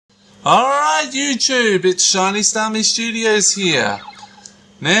Alright YouTube, it's Shiny Starmie Studios here.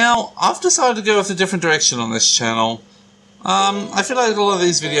 Now, I've decided to go with a different direction on this channel. I feel like a lot of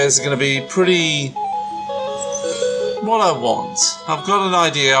these videos are going to be pretty what I want. I've got an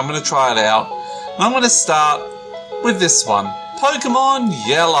idea, I'm going to try it out. And I'm going to start with this one, Pokemon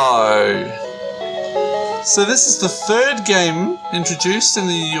Yellow. So this is the third game introduced in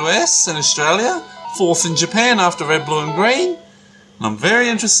the US and Australia, fourth in Japan after Red, Blue and Green. And I'm very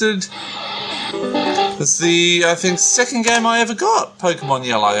interested. It's the, I think, second game I ever got, Pokemon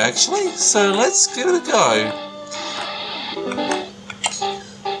Yellow, actually. So let's give it a go.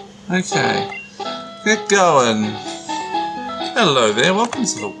 Okay, get going. Hello there, welcome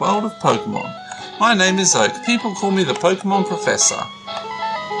to the world of Pokemon. My name is Oak. People call me the Pokemon Professor.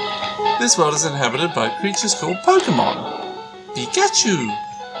 This world is inhabited by creatures called Pokemon. Pikachu.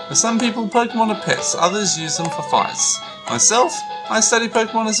 For some people, Pokemon are pets, others use them for fights. Myself, I study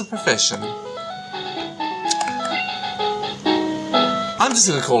Pokemon as a profession. I'm just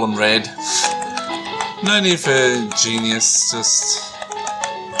going to call him Red. No need for genius, just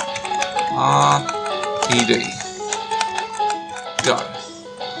R-E-D. Go.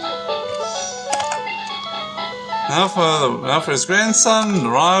 Now for his grandson,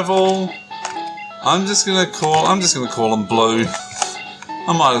 rival. I'm just gonna call him Blue.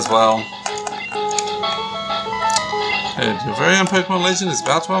 I might as well. And your very own Pokemon legend is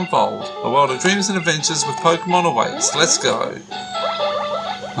about to unfold. A world of dreams and adventures with Pokemon awaits. Let's go.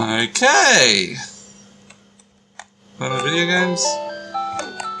 Okay. Other video games?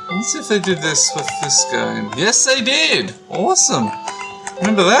 Let's see if they did this with this game. Yes, they did! Awesome!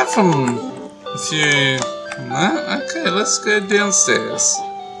 Remember that from a few... No? Okay, let's go downstairs.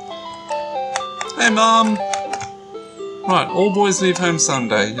 Hey, Mom! Right, all boys leave home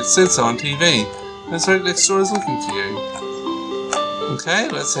Sunday. It said so on TV. Let's hope next door is looking for you. Okay,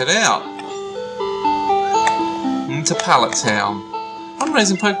 let's head out. Into Pallet Town. I'm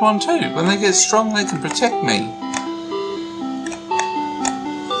raising Pokemon too. When they get strong, they can protect me.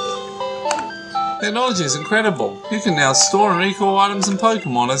 Technology is incredible. You can now store and recall items and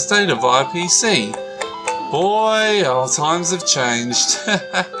Pokemon as data via PC. Boy, oh, times have changed.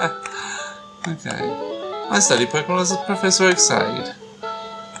 Okay. I study Pokemon as a Professor X-Aid.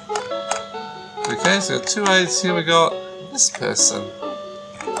 Okay, so we've got two aides here. We got this person.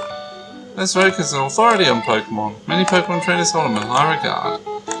 This Roke is an authority on Pokemon. Many Pokemon trainers hold him in high regard.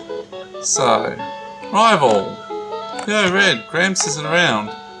 So, rival. Yo, Red, Gramps isn't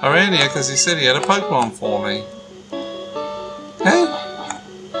around. I ran here because he said he had a Pokemon for me. Okay.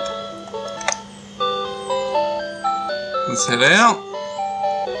 Let's head out.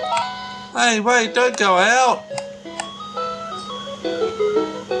 Hey, wait, don't go out!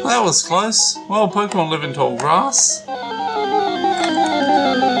 That was close. Well, Pokemon live in tall grass.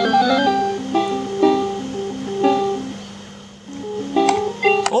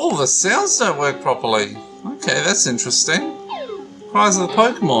 Oh, the sounds don't work properly. Okay, that's interesting. Cries of the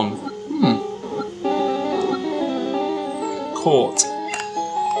Pokemon. Caught.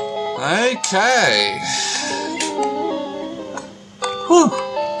 Okay. Whew.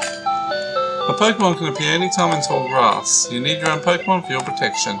 A Pokemon can appear anytime in tall grass. You need your own Pokemon for your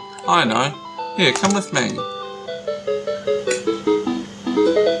protection. I know. Here, come with me.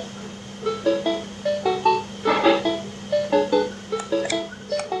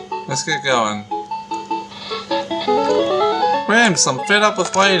 Let's get going. Gramps, I'm fed up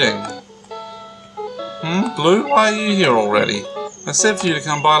with waiting. Blue, why are you here already? I said for you to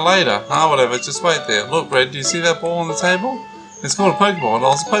come by later. Ah, whatever, just wait there. Look, Red, do you see that ball on the table? It's called a Pokeball, it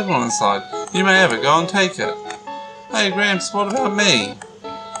holds a Pokemon inside. You may have it, go and take it. Hey Gramps, what about me?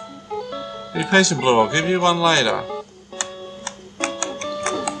 Be patient, Blue, I'll give you one later.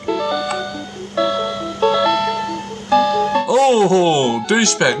 Oh,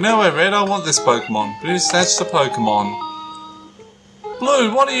 douchebag, no way Red, I want this Pokemon. Blue snatched the Pokemon.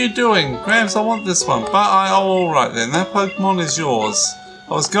 Blue, what are you doing? Gramps, I want this one, but alright then, that Pokemon is yours.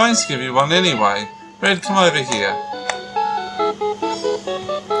 I was going to give you one anyway. Red, come over here.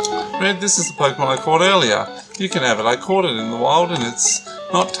 Red, this is the Pokemon I caught earlier. You can have it. I caught it in the wild and it's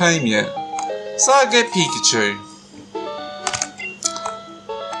not tame yet. So I get Pikachu.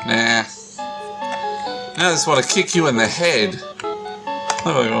 Nah. Now I just want to kick you in the head. That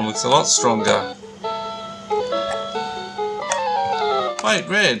Pokemon looks a lot stronger. Wait,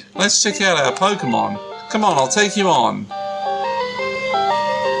 Red, let's check out our Pokemon. Come on, I'll take you on.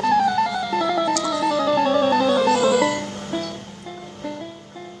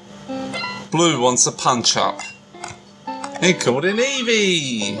 Blue wants a punch-up. He called an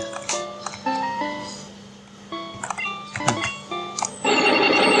Eevee!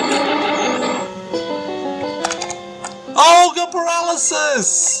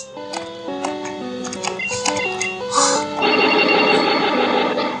 paralysis!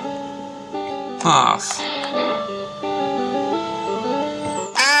 Half.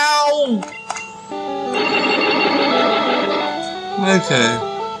 Ow! Okay.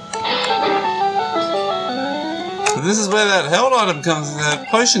 And this is where that held item comes, that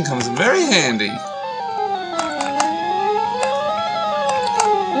potion comes in very handy.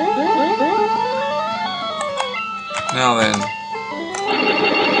 Now then.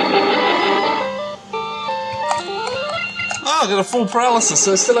 Oh, I got a full paralysis,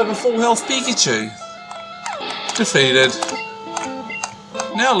 so I still have a full health Pikachu. Defeated.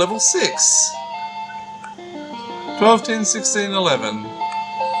 Now level 6. 12, 10, 16, 11.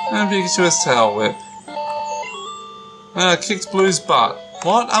 And Pikachu has Tail Whip. Kicked Blue's butt.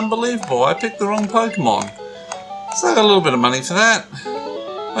 What? Unbelievable, I picked the wrong Pokemon. So I got a little bit of money for that.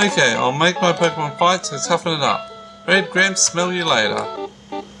 Okay, I'll make my Pokemon fight to toughen it up. Red Gramps, smell you later.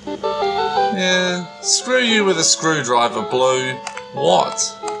 Yeah, screw you with a screwdriver, Blue.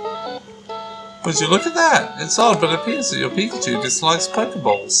 What? Would you look at that? It's odd, but it appears that your Pikachu dislikes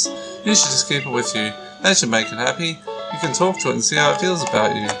Pokeballs. You should just keep it with you. That should make it happy. You can talk to it and see how it feels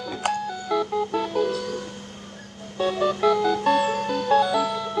about you.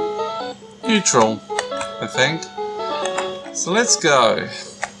 Neutral, I think. So let's go.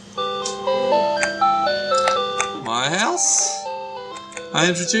 My house. I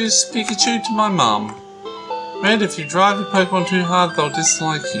introduce Pikachu to my mum. Red, if you drive your Pokemon too hard, they'll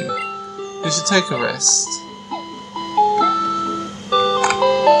dislike you. You should take a rest.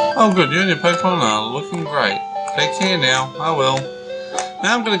 Oh good, you and your Pokemon are looking great. Take care now, I will.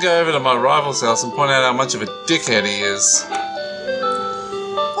 Now I'm going to go over to my rival's house and point out how much of a dickhead he is.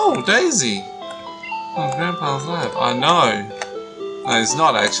 Oh, Daisy! Oh, Grandpa's lab. I know. No, he's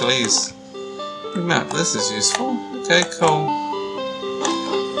not actually. He's... Map, this is useful. Okay, cool.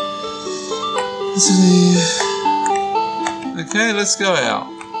 Okay, let's go out.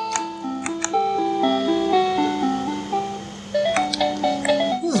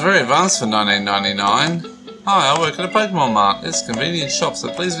 This is very advanced for 1999. Hi, I work at a Pokemon Mart. It's a convenient shop, so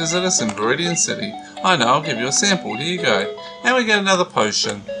please visit us in Viridian City. I know, I'll give you a sample. Here you go. And we get another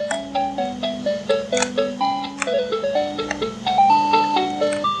potion.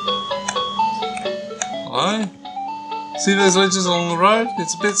 Hello? See those ledges along the road?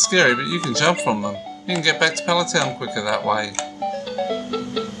 It's a bit scary, but you can jump from them. You can get back to Pallet Town quicker that way.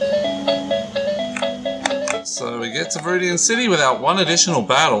 So we get to Viridian City without one additional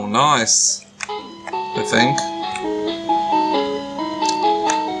battle. Nice. I think.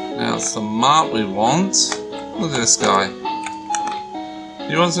 Now it's the mart we want. Look at this guy.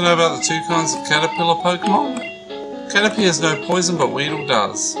 You want to know about the two kinds of caterpillar Pokemon? Caterpie has no poison, but Weedle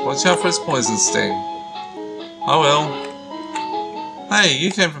does. Watch out for its poison sting. Oh well. Hey,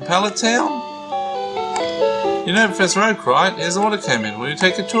 you came from Pallet Town? You know Professor Oak, right? His order came in. Will you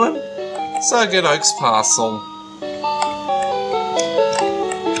take it to him? So get Oak's parcel.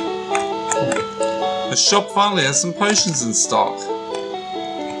 The shop finally has some potions in stock.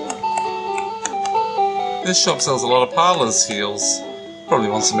 This shop sells a lot of Parlor's heals. Probably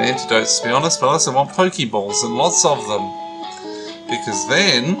want some antidotes to be honest, but I also want Pokeballs and lots of them. Because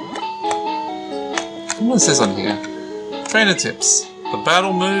then... What is this on here? Trainer tips. The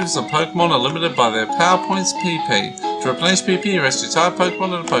battle moves of Pokemon are limited by their Power Points PP. To replenish PP, rest your entire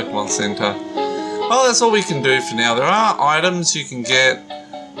Pokemon at a Pokemon Center. Well, that's all we can do for now. There are items you can get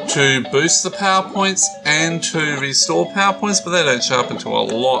to boost the Power Points and to restore Power Points, but they don't show up until a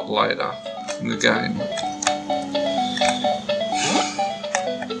lot later in the game.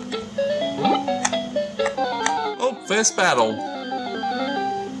 Oh, first battle.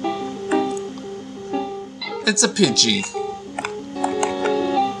 It's a Pidgey.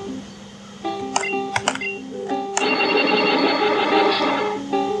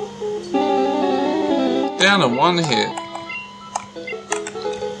 Down in one hit.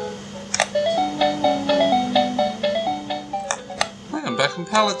 Hey, I'm back in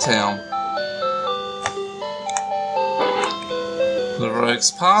Pallet Town. The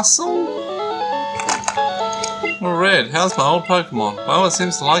Rogue's Parcel. Well, Red, how's my old Pokemon? Well, it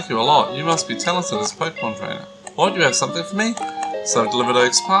seems to like you a lot. You must be talented as a Pokemon trainer. What, you have something for me? So I've delivered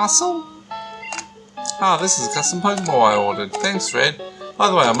Oak's Parcel? Ah, this is a custom Pokeball I ordered. Thanks, Red. By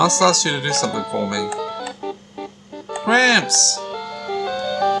the way, I must ask you to do something for me. Gramps!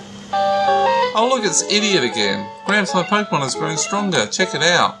 Oh look, it's Idiot again. Gramps, my Pokemon has grown stronger. Check it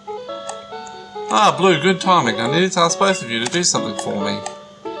out. Ah, Blue, good timing. I needed to ask both of you to do something for me.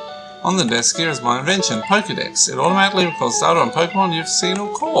 On the desk here is my invention, Pokedex. It automatically records data on Pokemon you've seen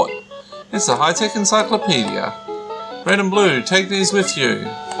or caught. It's a high-tech encyclopedia. Red and blue, take these with you.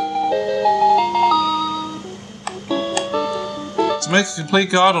 To make a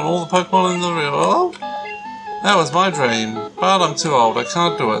complete guide on all the Pokemon in the real world? That was my dream, but I'm too old, I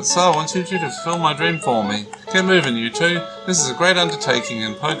can't do it, so I want you two to fulfill my dream for me. Get moving, you two. This is a great undertaking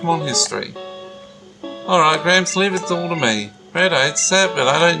in Pokemon history. Alright, Gramps, leave it all to me. Red, I hate to say it, but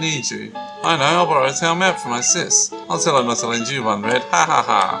I don't need you. I know, I'll borrow a town map from my sis. I'll tell her not to lend you one, Red. Ha ha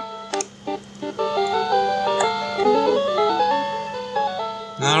ha.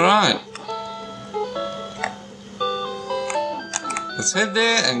 Alright. Let's head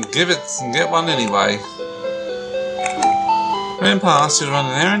there and get one anyway. Grandpa asked you to run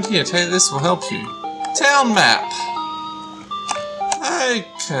an errand here. Take this will help you. Town map!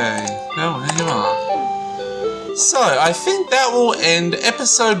 Okay. Oh, here you are. So, I think that will end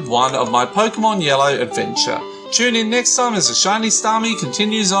episode 1 of my Pokemon Yellow adventure. Tune in next time as the Shiny Starmie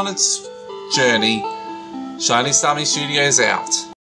continues on its journey. Shiny Starmie Studios out.